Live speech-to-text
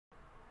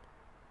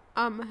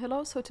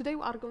Hello, so today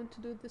we are going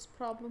to do this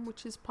problem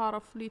which is part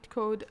of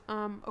Leetcode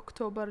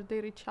October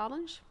Daily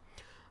Challenge.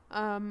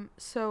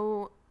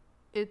 So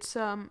it's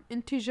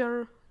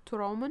integer to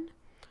Roman.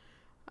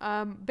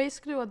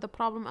 Basically what the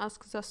problem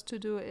asks us to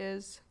do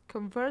is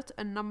convert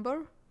a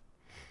number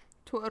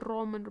to a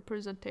Roman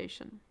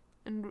representation,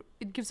 and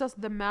it gives us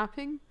the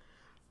mapping,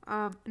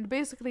 and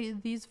basically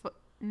these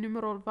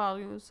numeral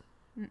values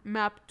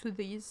map to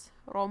these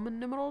Roman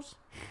numerals.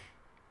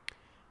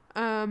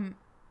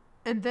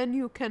 And then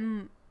you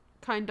can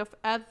kind of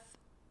add,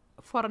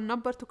 for a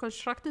number to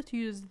construct it,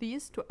 use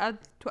these to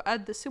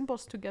add the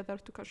symbols together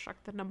to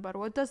construct the number.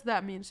 What does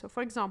that mean? So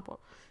for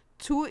example,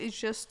 2 is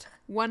just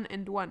 1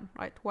 and 1,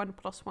 right? 1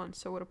 plus 1,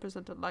 so we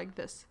represent it like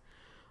this.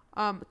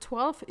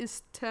 12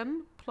 is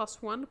 10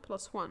 plus 1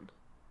 plus 1,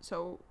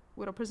 so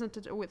we represent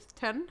it with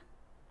 10,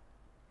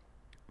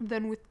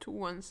 then with 2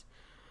 ones.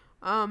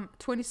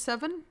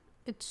 27,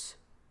 it's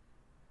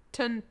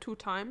 10 2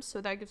 times,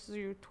 so that gives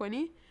you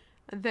 20.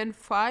 And then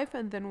 5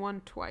 and then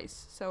 1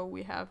 twice. So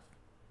we have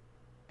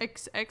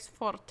XX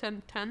for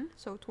 10, 10,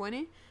 so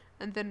 20.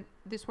 And then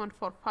this one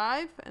for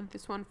 5 and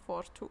this one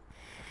for 2.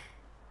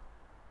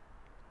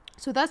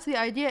 So that's the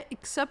idea,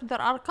 except there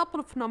are a couple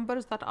of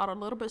numbers that are a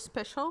little bit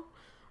special.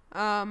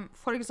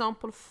 For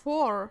example,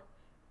 4,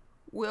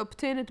 we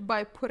obtain it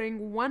by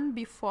putting 1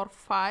 before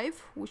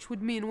 5, which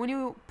would mean when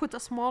you put a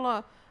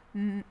smaller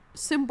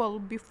symbol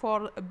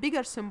before a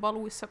bigger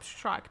symbol, we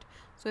subtract.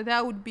 So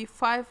that would be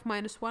 5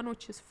 minus 1,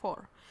 which is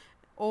 4.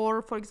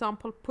 Or, for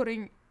example,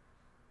 putting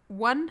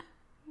 1,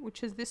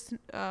 which is this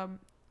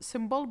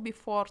symbol,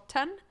 before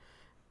 10,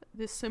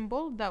 this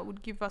symbol, that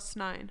would give us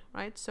 9,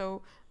 right?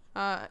 So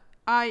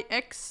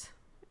IX,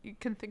 you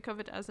can think of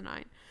it as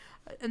 9.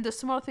 And the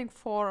similar thing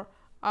for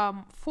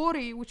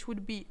 40, which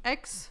would be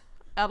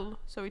XL,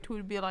 so it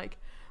would be like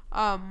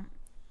 10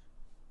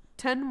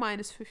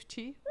 minus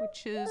 50,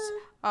 which is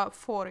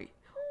 40.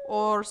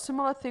 Or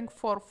similar thing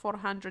for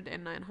 400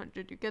 and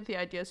 900. You get the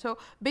idea. So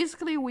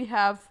basically we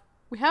have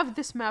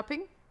this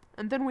mapping,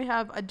 and then we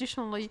have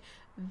additionally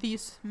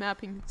these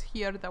mappings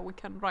here that we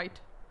can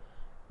write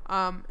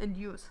and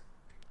use.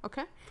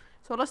 Okay,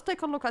 so let's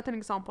take a look at an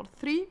example.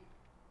 3,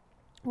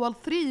 well,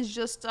 3 is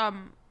just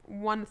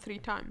 1 3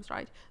 times,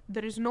 right?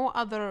 There is no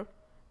other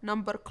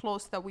number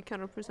close that we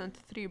can represent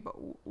 3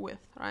 with,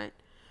 right?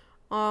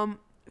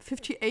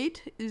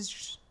 58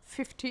 is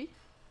 50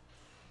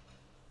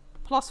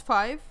 plus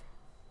 5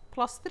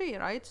 plus 3,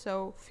 right?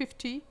 So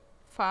 50,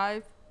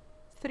 5,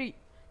 3.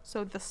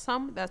 So the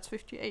sum, that's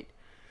 58.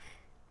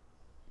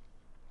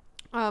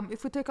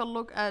 If we take a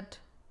look at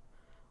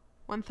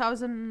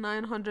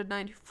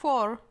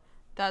 1994,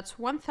 that's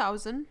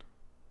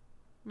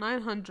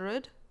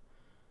 1900.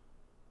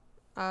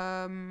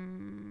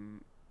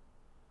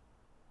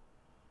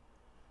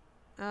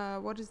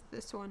 What is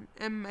this one?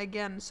 M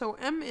again. So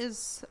M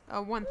is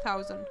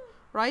 1000,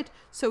 right?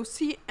 So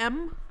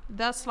CM,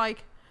 that's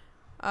like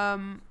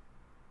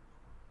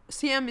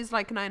CM is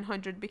like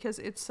 900, because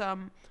it's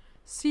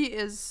C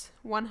is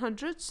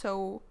 100,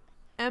 so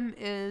M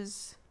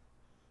is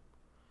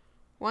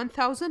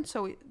 1000,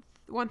 so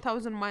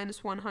 1000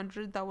 minus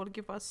 100, that will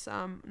give us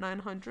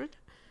 900.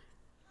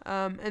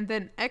 And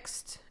then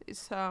X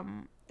is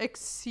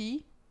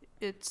XC,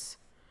 it's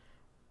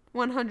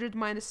 100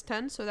 minus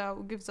 10, so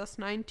that gives us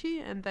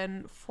 90, and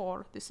then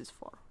 4, this is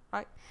 4,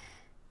 right?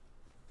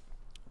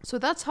 So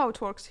that's how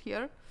it works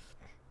here.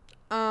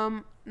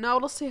 Now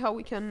let's see how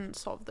we can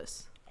solve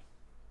this.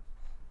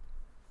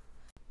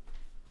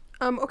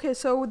 Okay,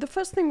 so the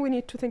first thing we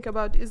need to think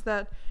about is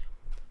that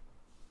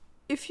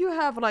if you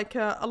have like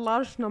a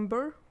large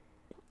number,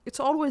 it's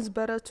always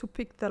better to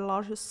pick the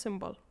largest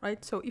symbol,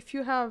 right? So if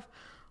you have,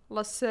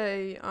 let's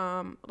say,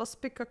 let's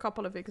pick a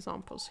couple of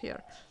examples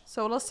here.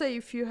 So let's say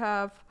if you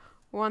have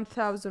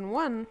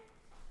 1001,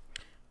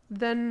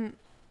 then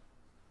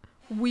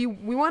we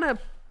want to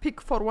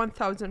pick for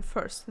 1000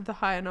 first, the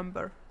higher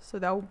number. So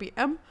that would be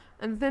M,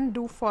 and then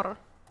do for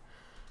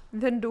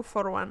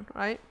 1,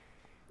 right?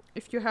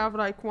 If you have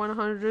like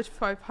 100,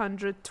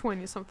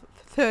 520, something,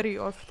 30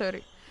 or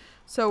 30.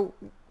 So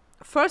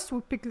first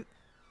we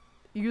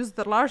use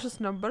the largest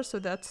number, so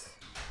that's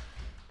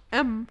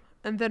M,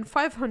 and then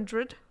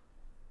 500,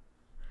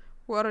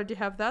 we already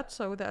have that,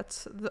 so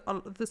that's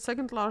the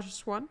second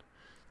largest one,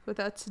 so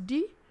that's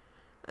D,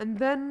 and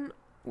then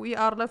we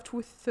are left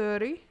with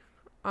 30.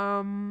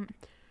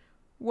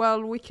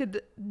 Well, we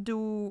could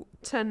do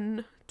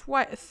 10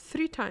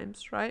 3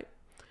 times, right?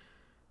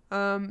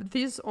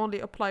 These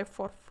only apply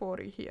for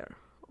 40 here,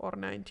 or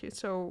 90,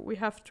 so we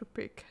have to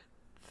pick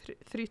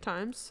 3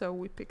 times, so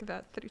we pick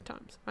that 3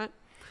 times, right?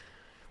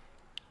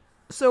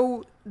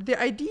 So the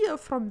idea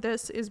from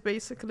this is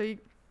basically,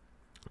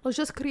 let's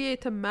just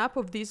create a map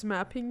of these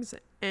mappings,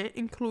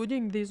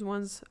 including these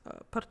ones,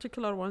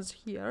 particular ones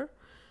here,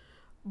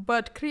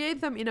 but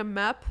create them in a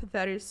map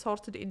that is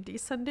sorted in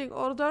descending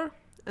order,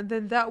 and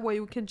then that way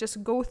we can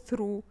just go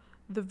through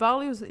the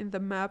values in the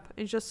map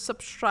and just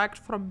subtract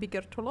from bigger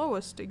to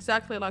lowest,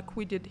 exactly like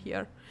we did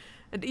here.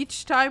 And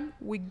each time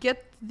we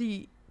get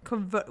the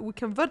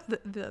convert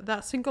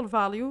that single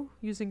value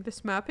using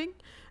this mapping,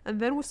 and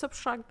then we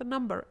subtract the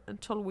number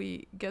until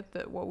we get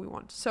what we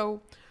want.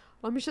 So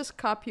let me just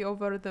copy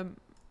over the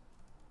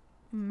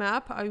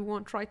map. I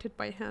won't write it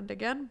by hand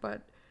again,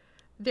 but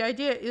the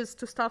idea is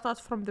to start out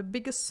from the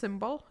biggest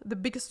symbol, the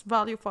biggest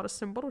value for a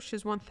symbol, which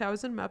is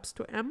 1000, maps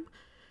to M.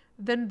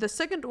 Then the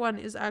second one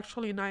is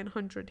actually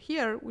 900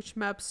 here, which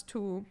maps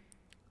to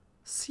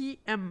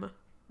CM,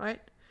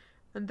 right?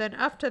 And then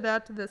after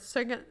that,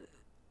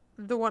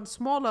 the one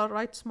smaller,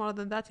 right, smaller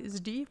than that is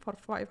D for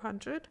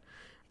 500.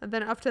 And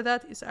then after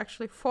that is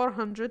actually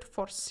 400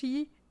 for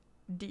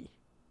CD,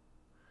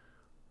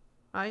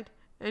 right?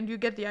 And you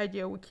get the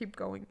idea. We keep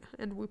going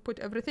and we put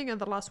everything, and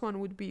the last one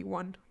would be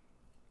 1,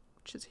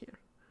 which is here.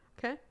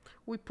 Okay,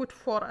 we put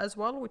 4 as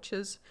well, which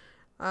is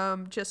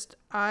just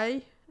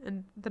I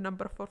and the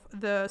number for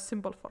the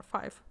symbol for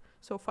 5.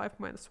 So 5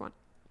 minus 1.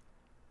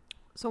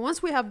 So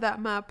once we have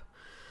that map,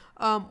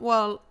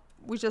 well,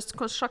 we just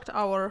construct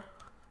our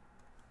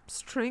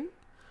string.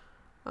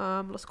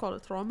 Let's call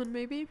it Roman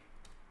maybe.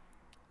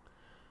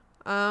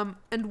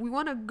 And we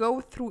want to go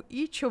through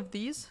each of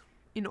these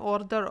in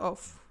order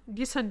of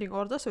descending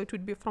order. So it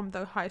would be from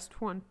the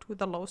highest one to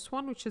the lowest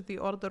one, which is the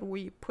order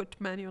we put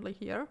manually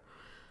here.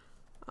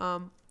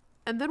 And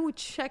then we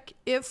check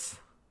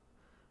if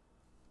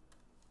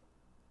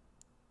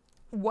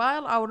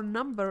while our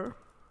number,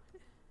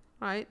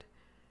 right,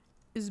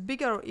 is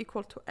bigger or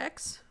equal to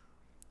X.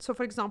 So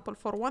for example,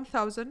 for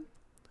 1000,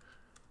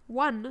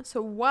 1,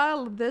 so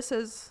while this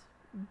is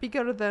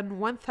bigger than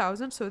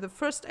 1000, so the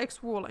first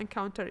X we will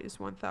encounter is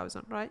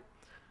 1000, right?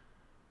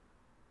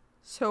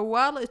 So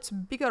while it's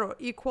bigger or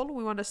equal,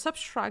 we want to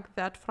subtract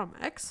that from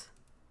X,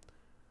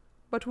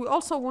 but we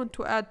also want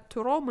to add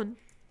to Roman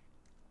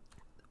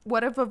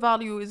whatever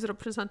value is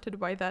represented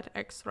by that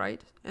X,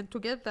 right? And to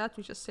get that,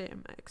 we just say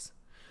MX.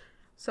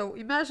 So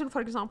imagine,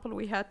 for example,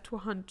 we had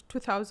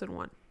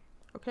 2001,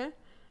 okay?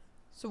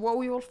 So what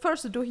we will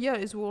first do here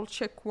is we will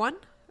check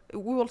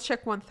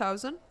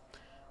 1000.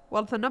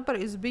 Well, the number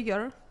is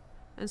bigger,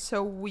 and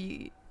so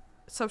we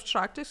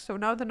subtract it. So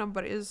now the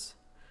number is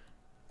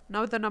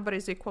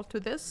equal to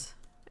this,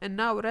 and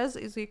now res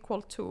is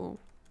equal to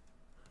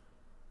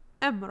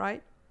M,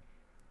 right?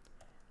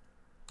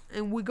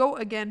 And we go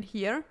again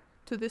here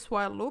to this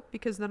while loop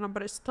because the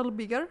number is still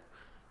bigger.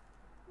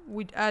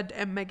 We'd add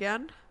M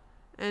again,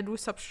 and we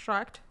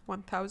subtract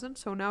 1000.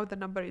 So now the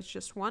number is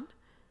just 1.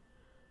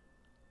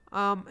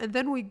 And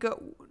then we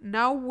go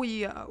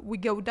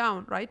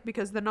down, right?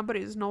 Because the number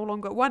is no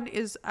longer, 1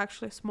 is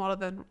actually smaller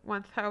than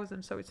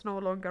 1000, so it's no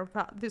longer,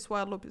 this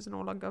while loop is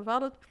no longer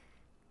valid.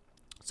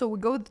 So we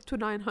go to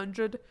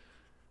 900,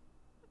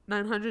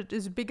 900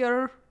 is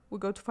bigger, we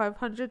go to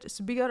 500, it's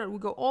bigger, and we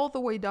go all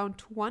the way down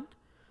to 1.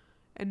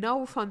 And now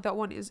we found that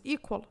 1 is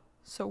equal.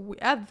 So we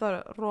add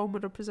the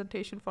Roman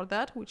representation for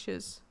that, which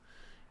is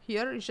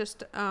here, it's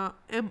just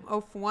M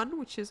of 1,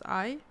 which is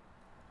I.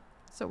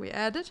 So we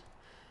add it.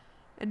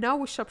 And now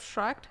we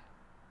subtract,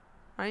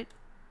 right?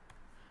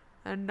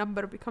 And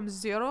number becomes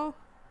 0.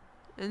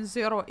 And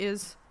 0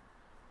 is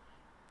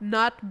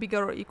not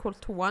bigger or equal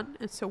to 1.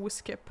 And so we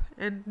skip.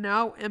 And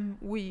now M,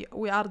 we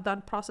are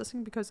done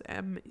processing because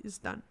M is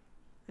done.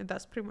 And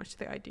that's pretty much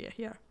the idea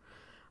here.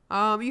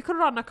 You can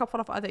run a couple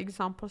of other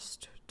examples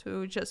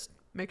to just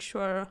make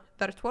sure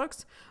that it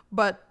works.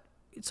 But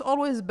it's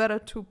always better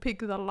to pick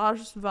the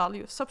largest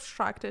value,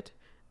 subtract it,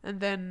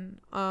 and then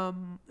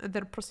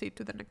proceed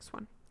to the next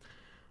one.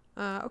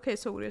 Okay,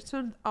 so we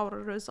return our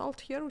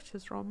result here, which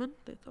is Roman,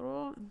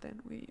 literal, and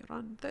then we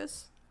run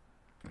this.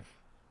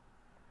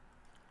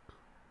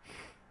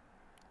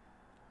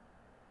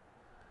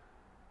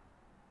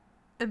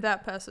 And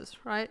that passes,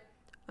 right?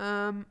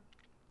 Now,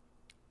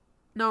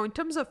 in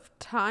terms of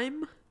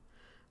time,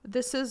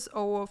 this is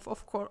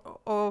of course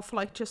of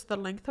like just the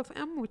length of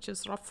M, which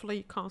is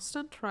roughly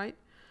constant, right?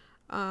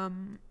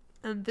 And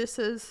this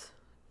is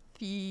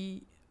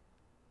the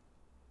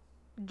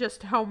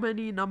just how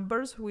many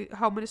numbers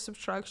how many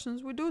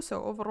subtractions we do.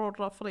 So overall,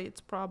 roughly,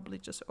 it's probably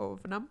just O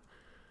of num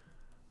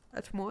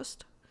at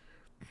most,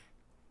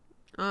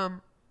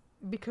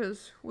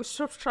 because we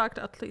subtract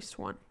at least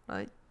 1,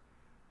 right?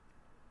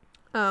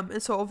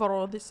 And so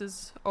overall, this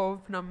is O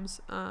of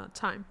num's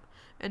time.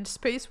 And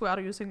space, we are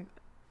using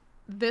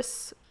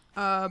this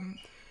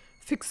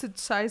fixed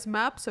size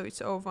map, so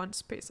it's O of 1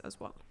 space as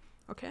well.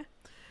 Okay.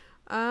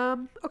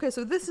 Okay,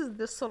 so this is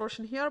this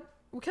solution here.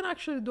 We can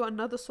actually do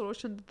another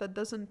solution that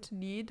doesn't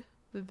need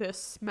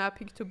this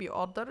mapping to be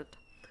ordered.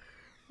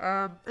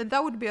 And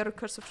that would be a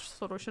recursive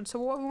solution. So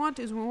what we want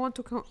is we want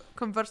to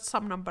convert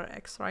some number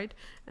X, right?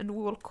 And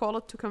we will call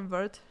it to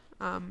convert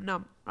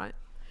num, right?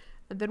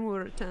 And then we'll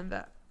return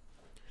that.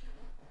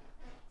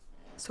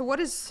 So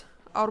what is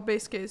our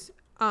base case?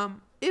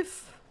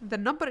 If the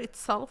number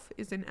itself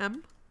is in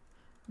M,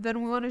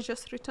 then we want to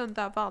just return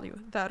that value,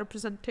 that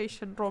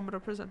representation, Roman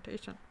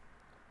representation.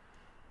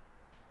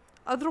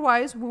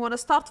 Otherwise, we want to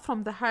start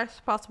from the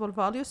highest possible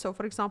value. So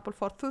for example,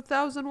 for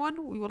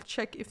 2001, we will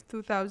check if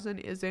 2000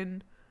 is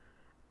in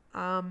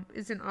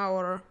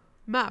our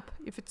map.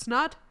 If it's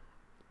not,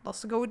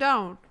 let's go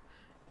down.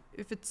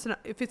 If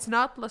it's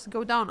not, let's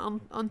go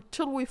down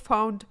until we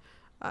found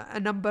a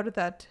number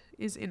that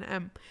is in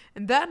M,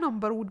 and that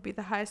number would be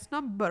the highest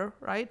number,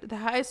 right? The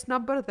highest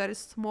number that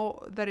is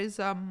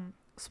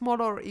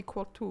smaller or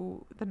equal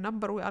to the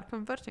number we are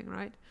converting,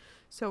 right?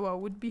 So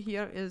what would be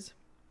here is,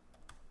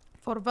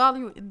 for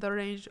value in the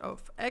range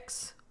of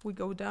X, we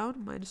go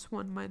down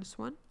 -1,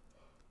 -1.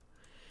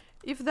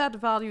 If that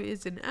value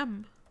is in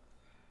M,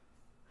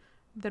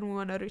 then we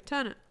want to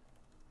return it.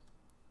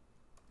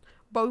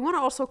 But we want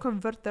to also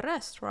convert the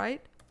rest,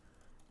 right?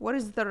 What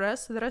is the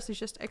rest? The rest is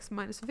just X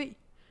minus V.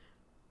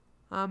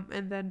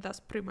 And then that's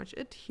pretty much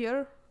it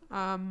here.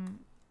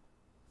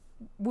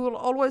 We will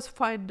always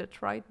find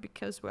it, right?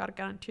 Because we are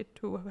guaranteed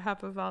to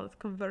have a valid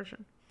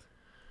conversion.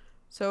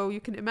 So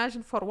you can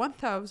imagine for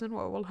 1000,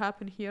 what will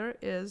happen here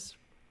is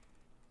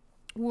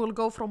we will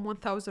go from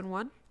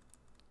 1001,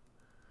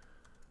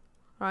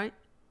 right?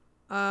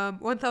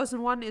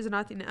 1001 is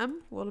not in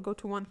M. We'll go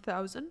to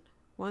 1000.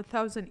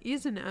 1000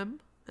 is in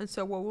M. And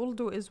so what we'll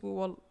do is we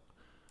will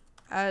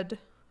add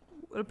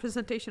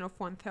representation of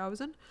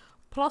 1000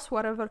 plus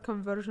whatever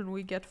conversion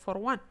we get for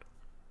 1.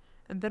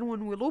 And then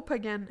when we loop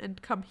again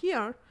and come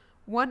here,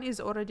 1 is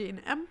already in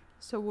M,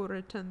 so we'll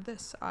return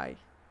this I.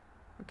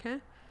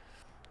 Okay?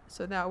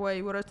 So that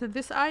way we return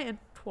this I and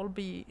it will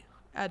be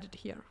added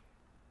here.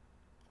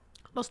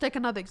 Let's take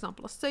another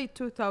example. Let's say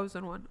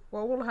 2001.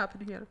 What will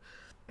happen here?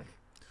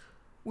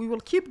 We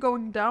will keep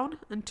going down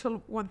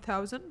until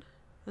 1000.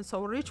 And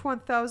so we'll reach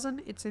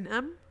 1000, it's in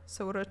M,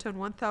 so we'll return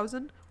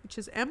 1000, which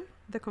is M.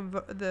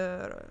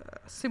 The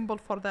symbol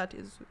for that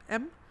is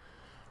M,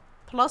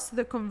 plus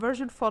the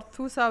conversion for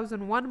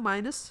 2001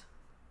 minus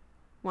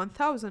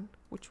 1000,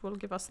 which will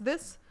give us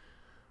this,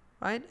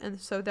 right? And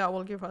so that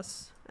will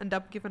end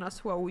up giving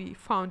us what we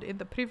found in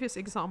the previous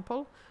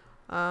example,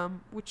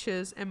 which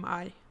is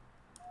MI.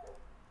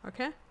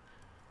 Okay?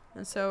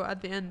 And so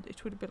at the end,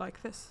 it would be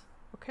like this.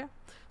 Okay?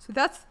 So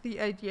that's the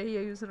idea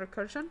here using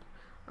recursion.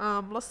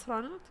 Let's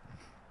run it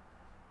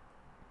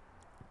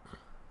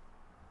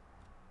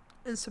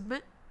and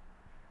submit.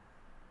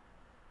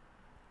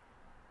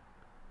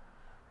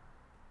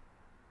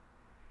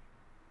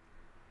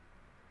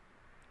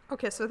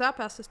 Okay, so that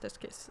passes test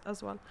case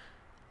as well.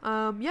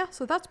 Yeah,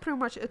 so that's pretty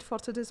much it for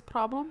today's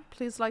problem.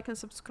 Please like and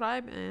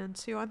subscribe, and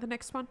see you on the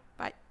next one.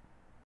 Bye.